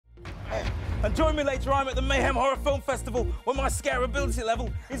And join me later on at the Mayhem Horror Film Festival, where my scareability level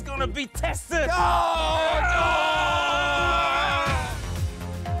is gonna be tested.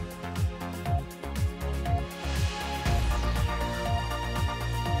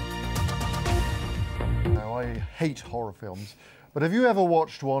 Now, I hate horror films, but have you ever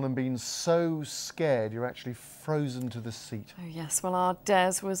watched one and been so scared you're actually frozen to the seat? Oh yes, well our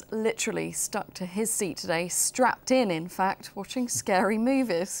Des was literally stuck to his seat today, strapped in fact, watching scary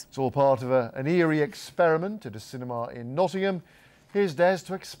movies. It's all part of an eerie experiment at a cinema in Nottingham. Here's Des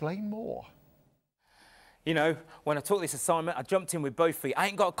to explain more. You know, when I took this assignment, I jumped in with both feet. I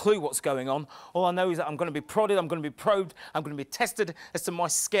ain't got a clue what's going on. All I know is that I'm going to be prodded, I'm going to be probed, I'm going to be tested as to my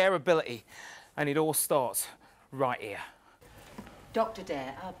scare ability. And it all starts right here. Dr.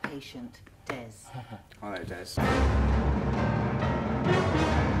 Dare, our patient, Des. Hello, Des.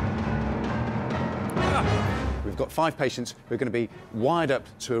 We've got 5 patients who are going to be wired up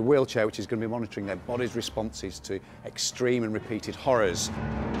to a wheelchair which is going to be monitoring their body's responses to extreme and repeated horrors.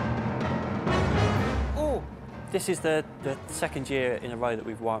 Oh! This is the second year in a row that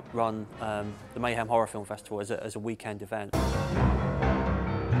we've run the Mayhem Horror Film Festival as a weekend event.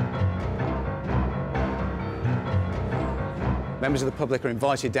 Members of the public are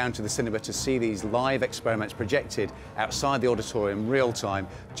invited down to the cinema to see these live experiments projected outside the auditorium real time,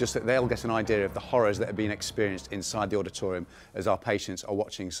 just that they'll get an idea of the horrors that are being experienced inside the auditorium as our patients are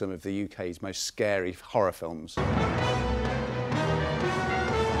watching some of the UK's most scary horror films.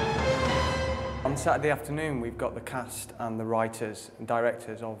 On Saturday afternoon, we've got the cast and the writers and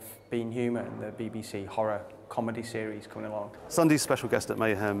directors of Being Human, the BBC horror comedy series, coming along. Sunday's special guest at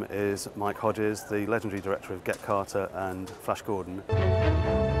Mayhem is Mike Hodges, the legendary director of Get Carter and Flash Gordon.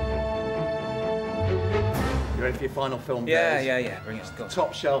 You ready for your final film, Yeah, Des? yeah, bring it. Go on.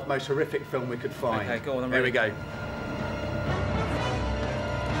 Top shelf, most horrific film we could find. Okay, go on, I'm Here ready. we go.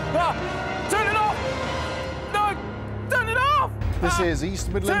 Ah! Turn it off! No! Turn it off! This is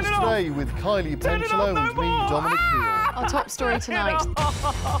East Midlands Today with Kylie Pentelow and me, Dominic Peel. Our top story tonight.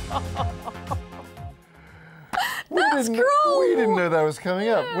 We didn't know that was coming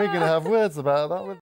up. We're going to have words about that.